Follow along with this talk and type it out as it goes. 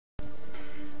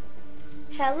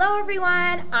Hello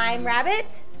everyone, I'm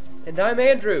Rabbit. And I'm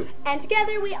Andrew. And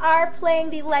together we are playing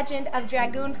the Legend of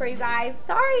Dragoon for you guys.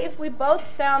 Sorry if we both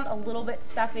sound a little bit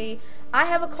stuffy. I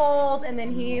have a cold and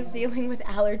then he is dealing with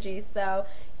allergies, so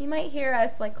you might hear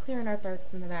us like clearing our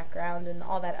throats in the background and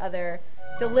all that other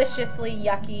deliciously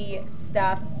yucky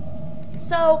stuff.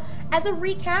 So, as a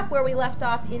recap where we left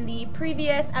off in the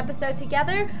previous episode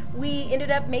together, we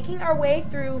ended up making our way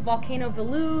through Volcano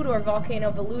Velude or Volcano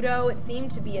Veludo. It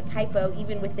seemed to be a typo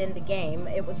even within the game.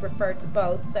 It was referred to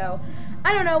both, so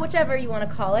I don't know, whichever you want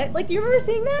to call it. Like, do you remember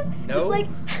seeing that? No. It's like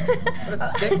What a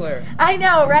stickler. I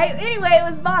know, right? Anyway, it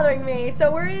was bothering me. So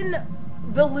we're in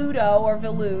Veludo or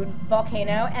Velude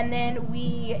Volcano, and then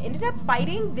we ended up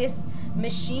fighting this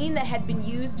machine that had been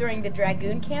used during the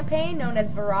Dragoon campaign known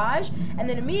as Virage, and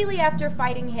then immediately after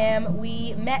fighting him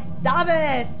we met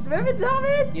Dabas. Remember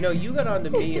Dabas? You know, you got on to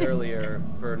me earlier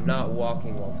for not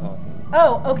walking while talking.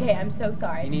 Oh, okay, I'm so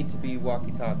sorry. You need to be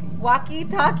walkie-talkie.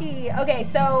 Walkie-talkie. Okay,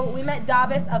 so we met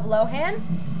Dabas of Lohan,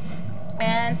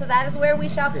 and so that is where we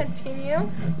shall continue.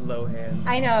 Lohan.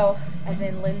 I know, as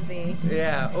in Lindsay.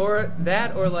 Yeah, or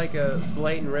that, or like a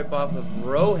blatant ripoff of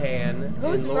Rohan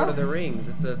Who's in Lord of the Rohan? Rings.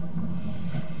 It's a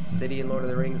city in Lord of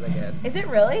the Rings, I guess. Is it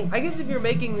really? I guess if you're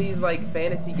making these like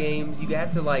fantasy games, you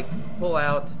have to like pull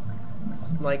out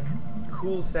like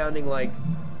cool sounding like,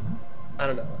 I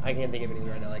don't know, I can't think of anything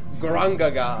right now, like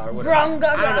Grangaga or whatever. Grangaga!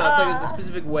 I don't know, it's like there's a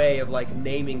specific way of like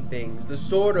naming things. The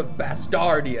Sword of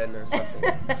Bastardian or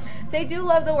something. They do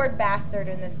love the word bastard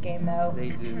in this game, though. They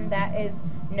do. That is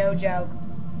no joke.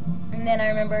 And then I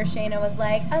remember Shayna was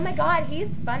like, oh my god,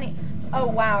 he's funny. Oh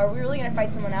wow, are we really gonna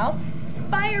fight someone else?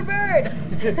 Firebird!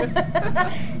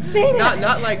 Shayna!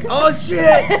 Not like, oh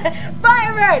shit!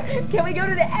 Firebird! Can we go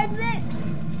to the exit?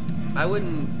 I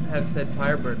wouldn't have said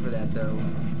Firebird for that though.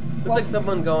 Looks Well- like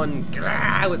someone going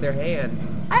grah with their hand.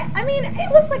 I mean,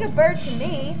 it looks like a bird to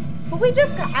me, but we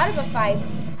just got out of a fight.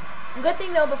 Good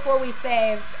thing though, before we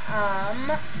saved,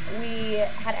 we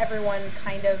had everyone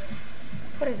kind of,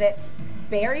 what is it,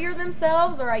 barrier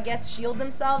themselves, or I guess shield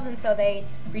themselves, and so they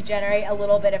regenerate a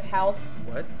little bit of health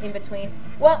What? in between.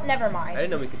 Well, never mind. I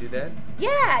didn't know we could do that.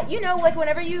 Yeah, you know, like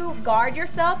whenever you guard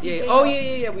yourself. You Yeah. gain Oh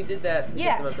health. yeah, we did that to Yeah.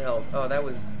 get them up to health. Oh, that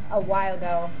was A while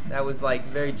ago. like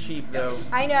very cheap though.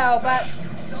 I know, but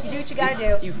you do what you gotta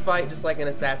do. You fight just like an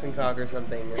assassin cog or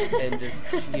something and just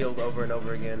shield over and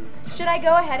over again. Should I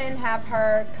go ahead and have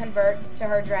her convert to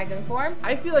her dragon form?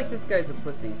 I feel like this guy's a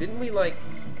pussy. Didn't we like?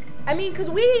 I mean, because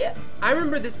we... I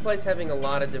remember this place having a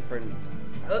lot of different.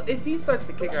 If he starts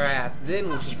to kick our ass, then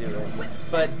we should do it.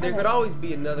 But there could always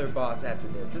be another boss after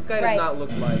this. This guy does Right. not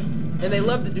look like. And they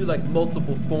love to do like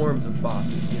multiple forms of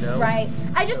bosses, you know? Right.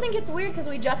 I just think it's weird because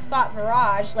we just fought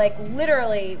Virage. Like,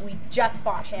 literally, we just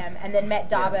fought him and then met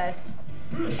Dabas.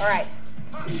 Alright.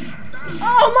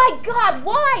 Oh my god,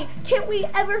 why can't we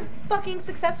ever fucking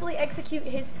successfully execute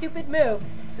his stupid move?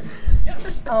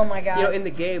 Oh my god. You know, in the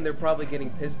game, they're probably getting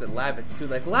pissed at Lavitz too.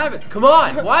 Like, Lavitz, come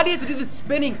on! Why do you have to do this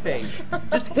spinning thing?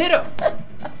 Just hit him!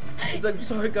 He's like,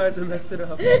 sorry guys, I messed it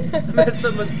up. I messed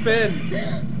up my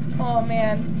spin. Oh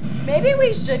man. Maybe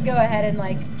we should go ahead and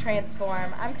like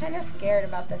transform. I'm kind of scared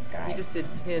about this guy. He just did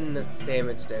 10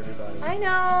 damage to everybody. I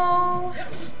know.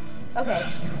 Okay.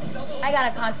 I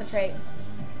gotta concentrate.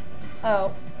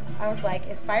 Oh, I was like,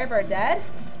 is Firebird dead?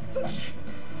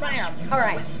 Bam.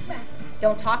 Alright.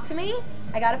 Don't talk to me.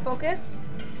 I gotta focus.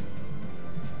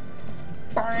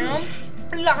 Bam.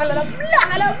 Blah, blah, blah,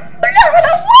 blah, blah. Woo!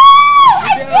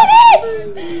 I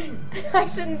did it! I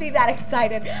shouldn't be that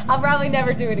excited. I'll probably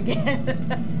never do it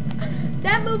again.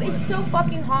 That move is so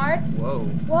fucking hard. Whoa.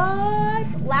 What?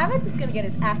 Lavitz is gonna get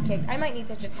his ass kicked. I might need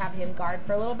to just have him guard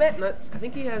for a little bit. I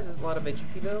think he has a lot of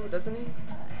HP though, doesn't he?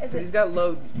 Is 'Cause it? he's got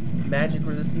low magic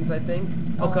resistance, I think.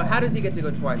 Okay, how does he get to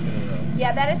go twice in a row?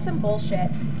 Yeah, that is some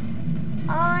bullshit.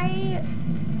 I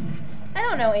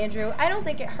don't know, Andrew. I don't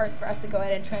think it hurts for us to go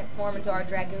ahead and transform into our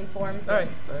Dragoon forms. Alright.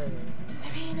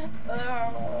 I mean,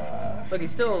 Look,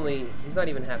 he's not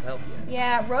even half health yet.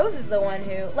 yeah, Rose is the one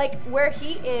who, like, where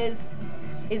he is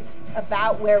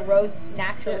about where Rose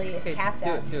naturally Yeah, okay, is capped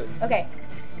at. do it. Okay,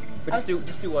 But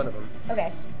just do one of them.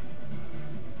 okay.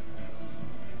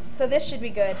 So this should be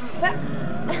good. But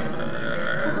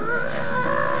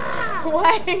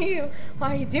why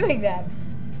are you doing that?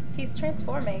 He's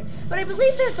transforming. But I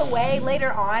believe there's a way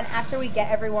later on, after we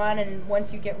get everyone, and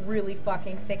once you get really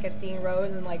fucking sick of seeing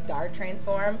Rose and like Dart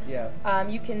transform, Yeah.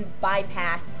 you can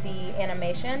bypass the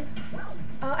animation.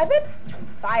 I bet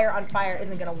fire on fire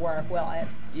isn't gonna work, will it?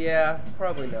 Yeah,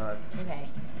 probably not. Okay.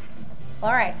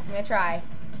 Alright, I'm gonna try.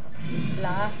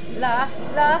 La, la,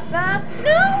 la, la.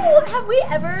 No! Have we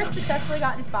ever successfully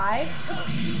gotten 5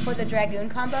 for the Dragoon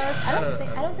combos? I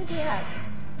don't think we have.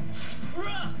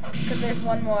 Because there's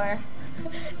one more.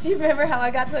 Do you remember how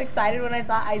I got so excited when I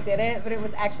thought I did it, but it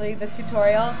was actually the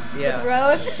tutorial with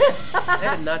Rose?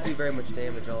 That did not do very much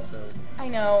damage also. I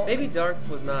know. Maybe darts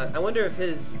was not. I wonder if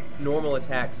his normal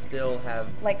attacks still have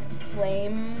like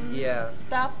flame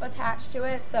stuff attached to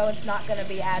it, so it's not going to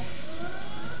be as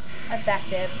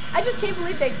effective. I just can't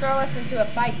believe they throw us into a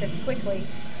fight this quickly.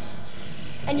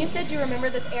 And you said you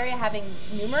remember this area having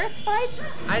numerous fights?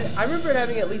 I remember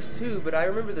having at least 2, but I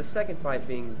remember the second fight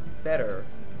being better.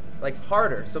 Like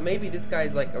harder, so maybe this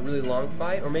guy's like a really long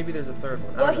fight, or maybe there's a third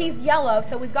one. Well, he's yellow,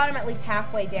 so we've got him at least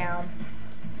halfway down.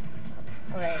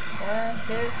 Okay, 1,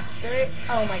 2, 3.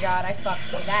 Oh my god, I fucked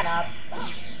that up.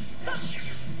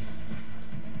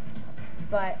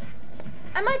 But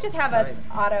I might just have us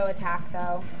auto attack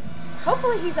though.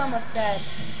 Hopefully he's almost dead.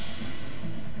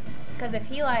 Because if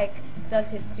he like does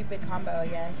his stupid combo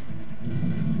again.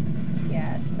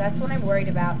 Yes, that's what I'm worried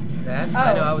about. That? Oh.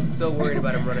 I know, I was so worried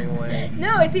about him running away.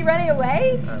 No, is he running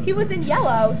away? He was in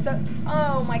yellow, so...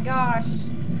 Oh my gosh.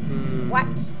 What?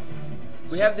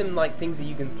 We have them like things that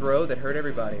you can throw that hurt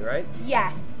everybody, right?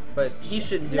 Yes. But he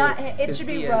shouldn't do it. It should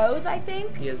be Rose, I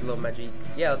think. He has a little magic.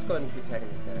 Yeah, let's go ahead and keep attacking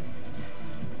this guy.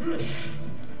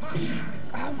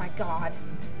 Oh my god.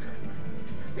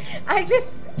 I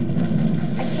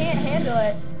can't handle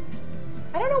it.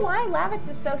 I don't know why Lavitz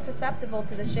is so susceptible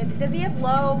to this shit. Does he have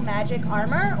low magic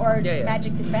armor or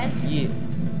magic defense? Yeah.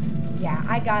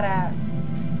 Yeah,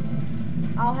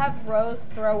 I'll have Rose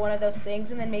throw one of those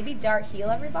things and then maybe Dart heal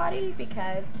everybody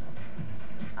because,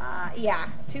 yeah,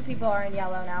 2 people are in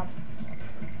yellow now.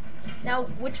 Now,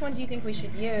 which one do you think we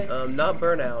should use? Not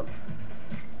burnout.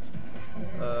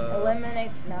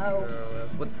 Eliminates, no.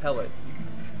 What's pellet?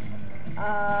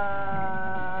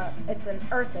 It's an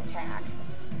earth attack.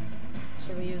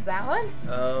 Should we use that one?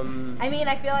 I mean,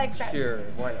 I feel like that's... Sure,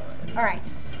 why not?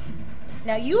 Alright.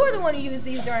 Now, you are the one who used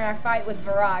these during our fight with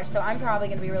Virage, so I'm probably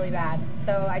going to be really bad.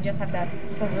 So I just have to...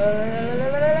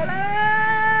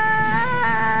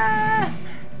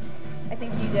 I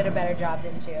think you did a better job,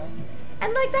 didn't you?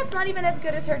 And, like, that's not even as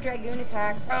good as her Dragoon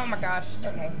attack. Oh, my gosh.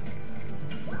 Okay.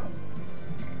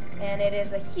 And it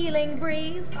is a Healing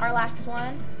Breeze, our last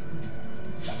one.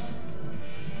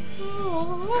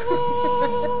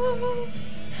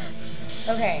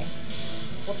 Okay,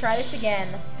 we'll try this again.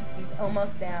 He's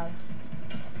almost down.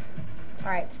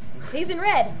 Alright, he's in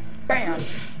red. Bam.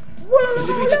 So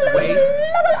did we just waste?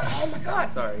 Oh my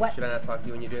god. Sorry, should I not talk to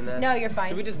you when you're doing that? No, you're fine.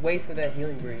 So we just wasted that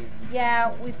Healing Breeze.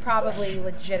 Yeah, we probably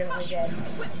legitimately did.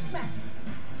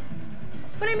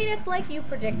 But I mean, it's like you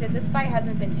predicted. This fight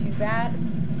hasn't been too bad.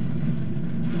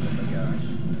 Oh my gosh.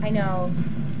 I know.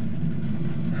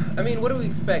 I mean, what do we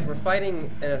expect? We're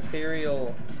fighting an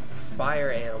ethereal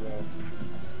fire animal.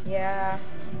 Yeah.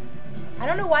 I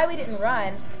don't know why we didn't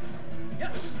run.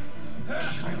 Yes.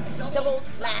 Double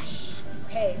slash.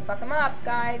 Okay, fuck him up,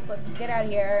 guys. Let's get out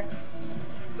of here.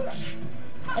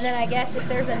 And then I guess if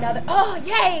there's another... Oh,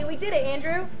 yay! We did it,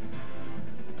 Andrew.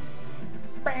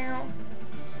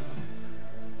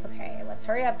 Okay, let's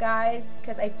hurry up, guys.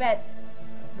 Because I bet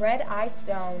Red Eye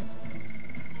Stone...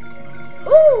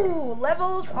 Ooh,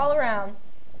 levels all around.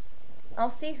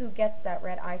 I'll see who gets that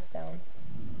Red Eye Stone.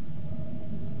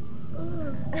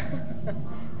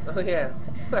 Oh yeah,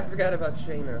 I forgot about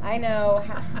Shayna. I know.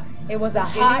 It was a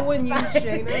hot anyone use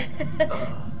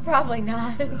Shayna? Probably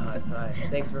not.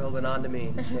 Thanks for holding on to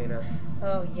me, Shayna.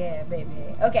 Oh yeah,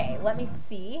 baby. Okay, let me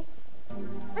see.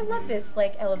 I love this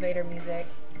like elevator music.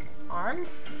 Armed?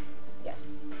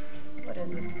 Yes. What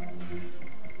is this?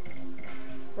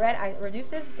 Red Eye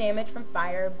reduces damage from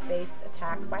fire-based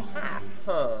attack by half.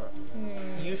 Huh.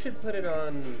 You should put it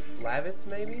on Lavitz,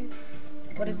 maybe?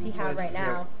 What does he have right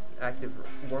now? Active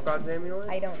War God's Amulet?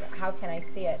 I don't know. How can I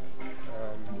see it?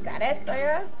 Status, I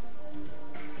guess?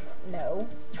 No.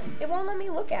 It won't let me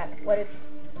look at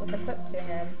what's equipped to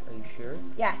him. Are you sure?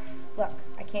 Yes. Look,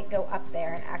 I can't go up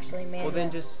there and actually manage. Well,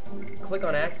 then just click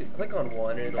on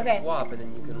one and it'll swap, and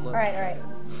then you can look. Alright.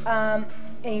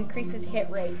 It increases hit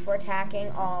rate for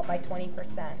attacking all by 20%.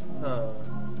 Huh.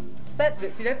 But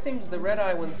see, that seems the Red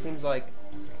Eye one seems like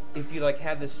if you like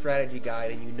have this strategy guide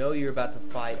and you know you're about to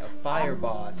fight a fire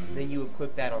boss, then you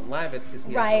equip that on Lavitz because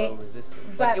he has low resistance.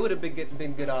 But like, it would have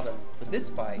been good on him for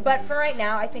this fight. But for right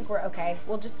now, I think we're okay.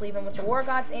 We'll just leave him with the War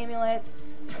God's Amulet,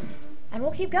 and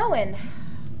we'll keep going.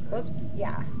 Whoops.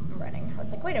 Yeah, I'm running. I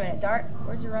was like, wait a minute, Dart.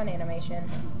 Where's your run animation?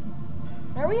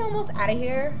 Are we almost out of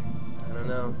here? I don't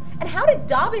know. And how did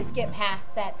Dabas get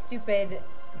past that stupid...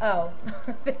 Oh,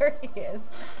 there he is.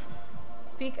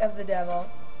 Speak of the devil.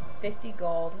 50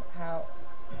 gold. How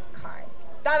kind.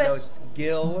 Dabas. No, it's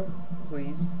Gil,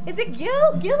 please. Is it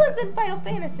Gil? Gil is in Final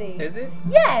Fantasy. Is it?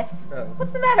 Yes. Oh.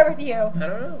 What's the matter with you? I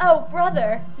don't know. Oh,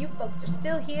 brother. You folks are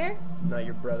still here? Not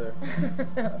your brother.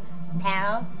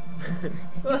 Pal.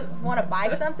 Want to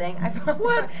buy something?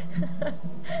 What?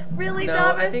 Really, No,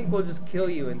 Dabas? I think we'll just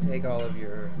kill you and take all of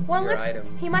your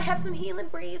items. He might have some healing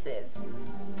breezes.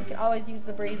 We can always use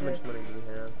the How breezes. much money do we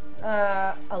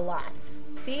have? A lot.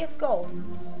 See, it's gold.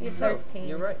 We have 13. No,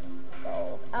 you're right.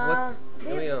 Gold.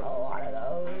 We have a lot of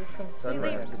those. Sun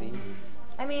Completely. Rhapsody.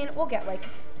 I mean, we'll get like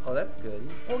Oh, that's good.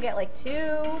 2.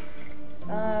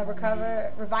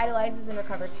 Revitalizes and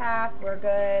recovers half. We're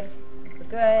good. We're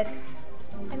good.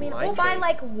 I mean, we'll buy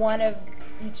like one of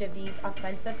each of these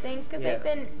offensive things because they've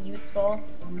been useful.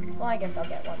 Well, I guess I'll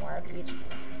get one more of each.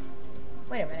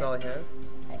 Wait a minute. That's all he has?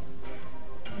 I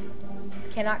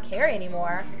cannot carry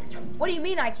anymore. What do you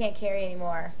mean I can't carry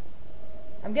anymore?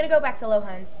 I'm gonna go back to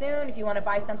Lohan soon. If you want to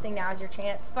buy something, now's your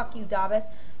chance. Fuck you, Dabas.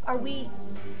 Are we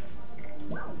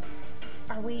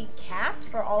capped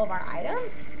for all of our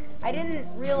items? I didn't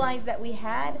realize that we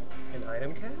had. An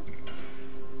item cap?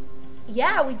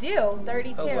 Yeah, we do.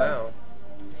 32. Oh, wow.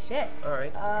 Shit.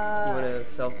 Alright. You want to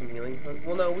sell some healing potions?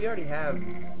 Well, no, we already have.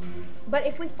 But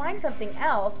if we find something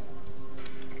else.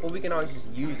 Well, we can always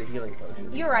just use a healing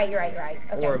potion. You're right.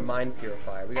 Okay. Or a mind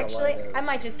purifier. We got Actually, a lot of those. I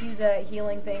might just use a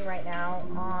healing thing right now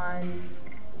on.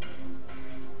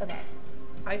 Okay.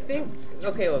 I think.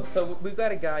 Okay, look. So we've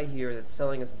got a guy here that's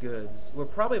selling us goods. We're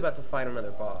probably about to fight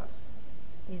another boss.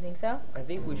 You think so? I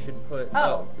think we should put.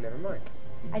 Oh. Never mind.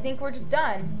 I think we're just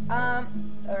done. All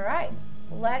right.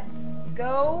 Let's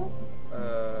go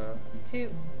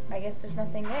to. I guess there's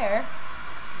nothing there.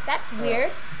 That's weird.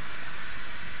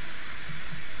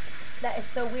 That is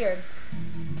so weird.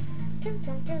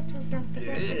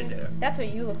 That's what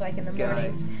you look like in the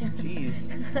mornings. Jeez.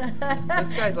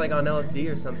 This guy's like on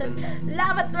LSD or something.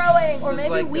 Lava throwing! Or Just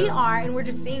maybe like we are and we're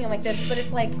just seeing him like this, but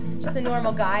it's like just a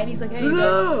normal guy and he's like, hey,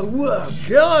 Whoa,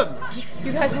 kill him!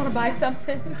 you guys want to buy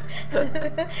something?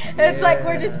 And it's like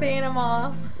we're just seeing them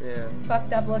all. Yeah.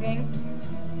 Fucked up looking.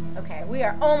 Okay, we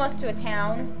are almost to a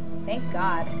town. Thank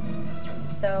God. I'm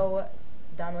so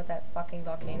done with that fucking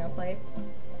volcano place.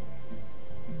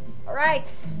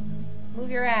 Alright.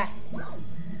 Move your ass.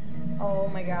 Oh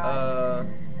my God.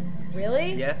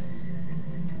 Really? Yes.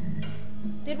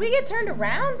 Did we get turned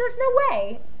around? There's no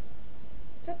way.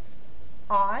 That's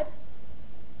odd.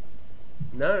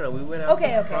 No, we went out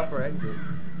Okay. the proper exit.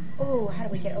 Oh, how do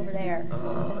we get over there?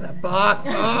 Oh, that box!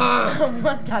 Oh!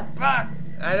 What the fuck?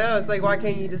 I know, it's like, why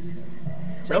can't you just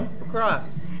jump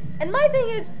across? And my thing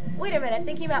is, wait a minute,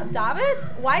 thinking about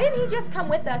Dabas, why didn't he just come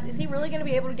with us? Is he really going to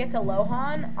be able to get to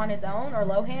Lohan on his own, or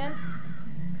Lohan?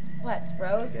 What,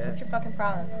 Rose? What's your fucking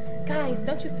problem? Guys,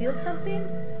 don't you feel something?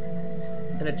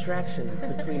 An attraction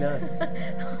between us.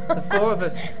 The four of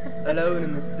us, alone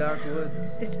in this dark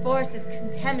woods. This forest is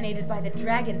contaminated by the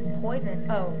dragon's poison.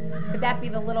 Oh, could that be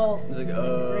the little... He's like,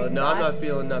 green no, I'm dots? not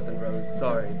feeling nothing, Rose.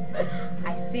 Sorry.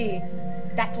 I see.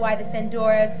 That's why the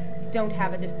Sandoras don't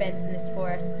have a defense in this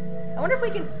forest. I wonder if we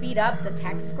can speed up the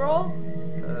text scroll.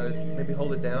 Maybe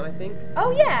hold it down, I think.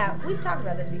 Oh yeah, we've talked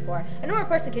about this before. A normal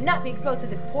person cannot be exposed to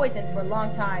this poison for a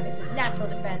long time. It's a natural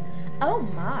defense. Oh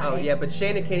my. Oh yeah, but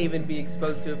Shayna can't even be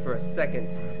exposed to it for a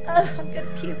second. Ugh, I'm gonna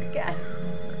puke, I guess.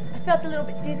 I felt a little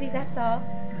bit dizzy, that's all.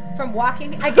 From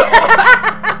walking, I guess.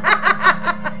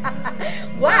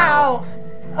 Wow.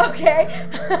 Okay.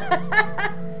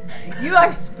 You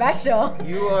are special.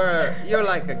 You're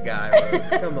like a guy, Rose.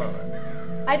 Come on.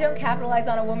 I don't capitalize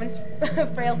on a woman's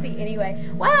frailty anyway.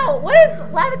 Wow, what is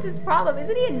Lavitz's problem?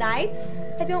 Isn't he a knight?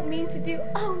 I don't mean to do.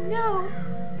 Oh no.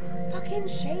 Fucking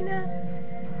Shayna.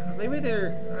 Maybe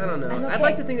I don't know. I'm okay. I'd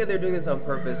like to think that they're doing this on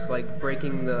purpose, like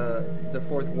breaking the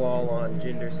fourth wall on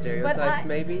gender stereotypes,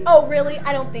 maybe. Oh really?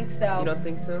 I don't think so. You don't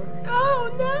think so?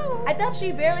 Oh no. I thought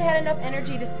she barely had enough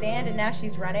energy to stand and now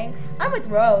she's running. I'm with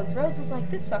Rose. Rose was like,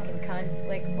 this fucking cunt.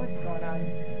 Like, what's going on?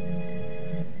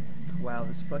 Wow,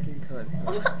 this fucking cunt.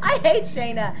 I hate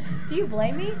Shayna. Do you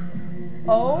blame me?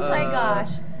 Oh my gosh.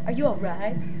 Are you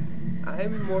alright?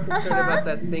 I'm more concerned about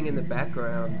that thing in the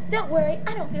background. Don't worry,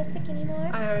 I don't feel sick anymore.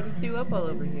 I already threw up all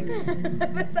over here.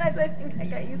 Besides, I think I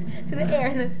got used to the air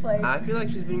in this place. I feel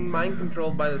like she's being mind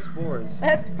controlled by the spores.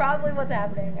 That's probably what's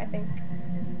happening. I think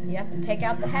you have to take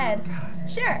out the head. God.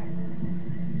 Sure.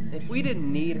 If we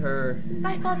didn't need her, If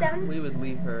I fall down, we would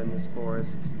leave her in this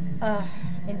forest.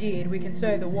 Indeed, we can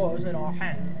say the war's in our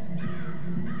hands.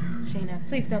 Shayna,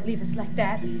 please don't leave us like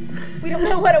that. We don't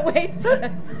know what awaits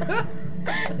us.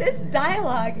 This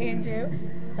dialogue, Andrew.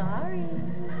 Sorry.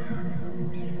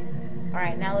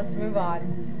 Alright, now let's move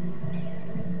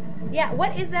on. Yeah,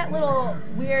 what is that little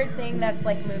weird thing that's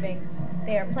like moving?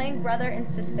 They are playing brother and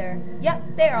sister.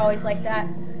 Yep, they're always like that.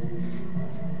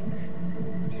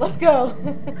 Let's go.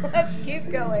 Let's keep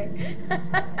going.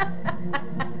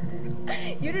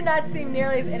 You do not seem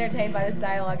nearly as entertained by this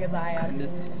dialogue as I am.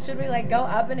 Should we like go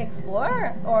up and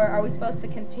explore? Or are we supposed to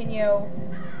continue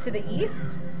to the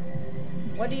east?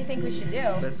 What do you think we should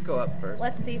do? Let's go up first.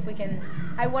 Let's see if we can.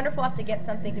 I wonder if we'll have to get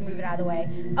something to move it out of the way.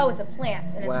 Oh, it's a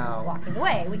plant and it's blocking the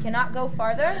way. We cannot go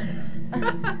farther.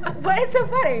 What is so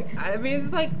funny? I mean,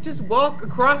 it's like just walk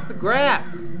across the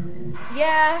grass.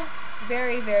 Yeah,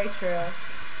 very, very true.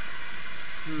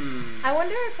 I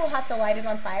wonder if we'll have to light it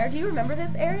on fire. Do you remember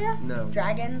this area? No.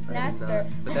 Dragon's Nest? Or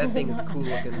but that thing is cool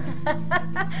looking.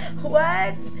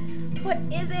 What? What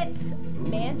is it?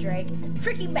 Mandrake.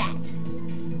 Tricky bat.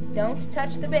 Don't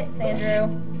touch the bits,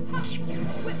 Andrew.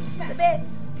 The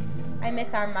bits. I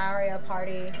miss our Mario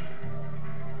Party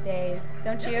days.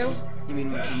 Don't you? You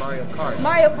mean Mario Kart?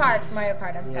 Mario Kart. Mario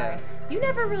Kart, I'm Yeah. sorry. You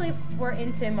never really were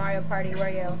into Mario Party, were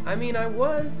you? I mean, I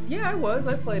was. Yeah, I was.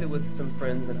 I played it with some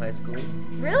friends in high school.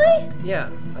 Really? Yeah,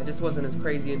 I just wasn't as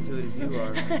crazy into it as you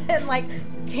are. And like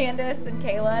Candace and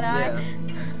Kayla and I. Yeah.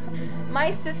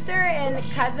 My sister and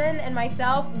cousin and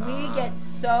myself, we get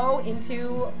so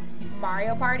into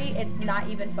Mario Party, it's not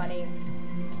even funny.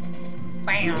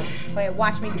 Bam! Wait,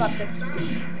 watch me fuck this.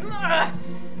 I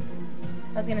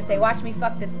was gonna say, watch me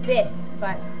fuck this bit,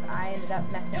 but I ended up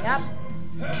messing up.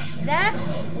 That,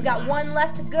 we got one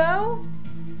left to go.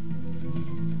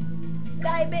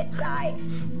 Die, bit, die.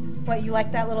 What, you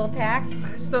like that little attack?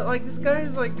 I just don't, like, this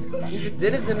guy's like, he's a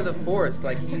denizen of the forest.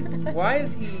 Like, why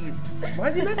is he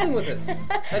messing with us?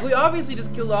 Like, we obviously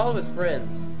just killed all of his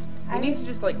friends. He needs to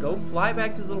just, like, go fly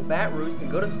back to his little bat roost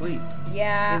and go to sleep.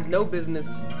 Yeah. He has no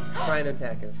business trying to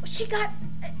attack us. She got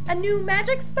a new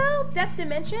magic spell, Depth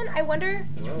Dimension. I wonder.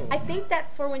 Whoa. I think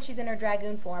that's for when she's in her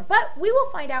Dragoon form. But we will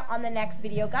find out on the next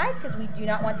video, guys, because we do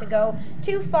not want to go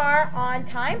too far on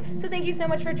time. So thank you so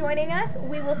much for joining us.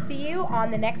 We will see you on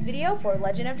the next video for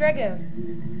Legend of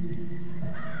Dragoon.